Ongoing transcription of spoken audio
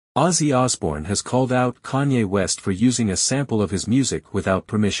Ozzy Osbourne has called out Kanye West for using a sample of his music without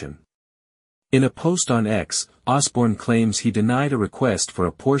permission. In a post on X, Osbourne claims he denied a request for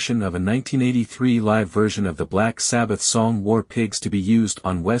a portion of a 1983 live version of the Black Sabbath song War Pigs to be used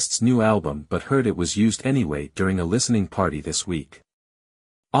on West's new album but heard it was used anyway during a listening party this week.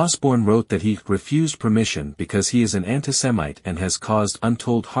 Osbourne wrote that he refused permission because he is an anti-Semite and has caused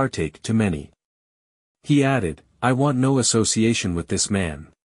untold heartache to many. He added, "I want no association with this man."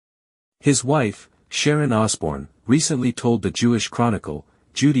 His wife, Sharon Osbourne, recently told the Jewish Chronicle,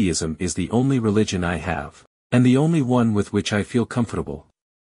 "Judaism is the only religion I have, and the only one with which I feel comfortable."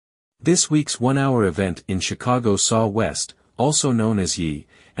 This week's one-hour event in Chicago saw West, also known as Ye,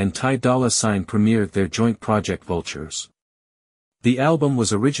 and Dolla premiere their joint project Vultures. The album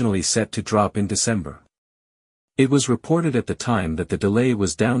was originally set to drop in December. It was reported at the time that the delay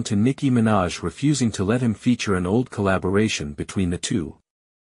was down to Nicki Minaj refusing to let him feature an old collaboration between the two.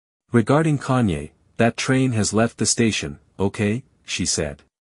 Regarding Kanye, "That train has left the station, okay?" she said.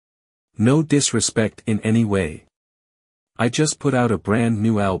 "No disrespect in any way. I just put out a brand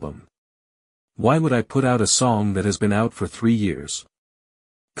new album. Why would I put out a song that has been out for 3 years?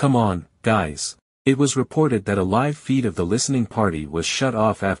 Come on, guys." It was reported that a live feed of the listening party was shut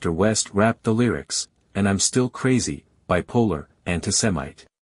off after West rapped the lyrics, "And I'm still crazy, bipolar, anti-Semite.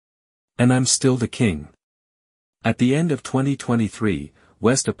 And I'm still the king." At the end of 2023,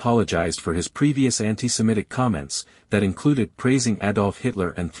 West apologized for his previous anti-Semitic comments, that included praising Adolf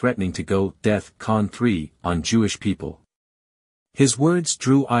Hitler and threatening to go "Death Con 3" on Jewish people. His words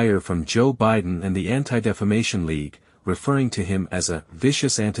drew ire from Joe Biden and the Anti-Defamation League, referring to him as a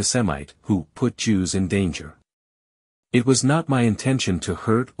 "vicious anti-Semite who put Jews in danger." "It was not my intention to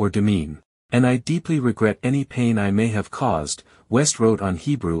hurt or demean, and I deeply regret any pain I may have caused," West wrote on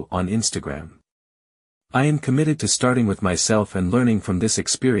Hebrew on Instagram. "I am committed to starting with myself and learning from this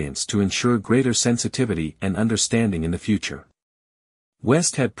experience to ensure greater sensitivity and understanding in the future."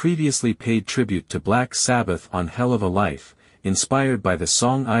 West had previously paid tribute to Black Sabbath on Hell of a Life, inspired by the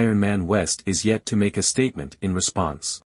song Iron Man. West is yet to make a statement in response.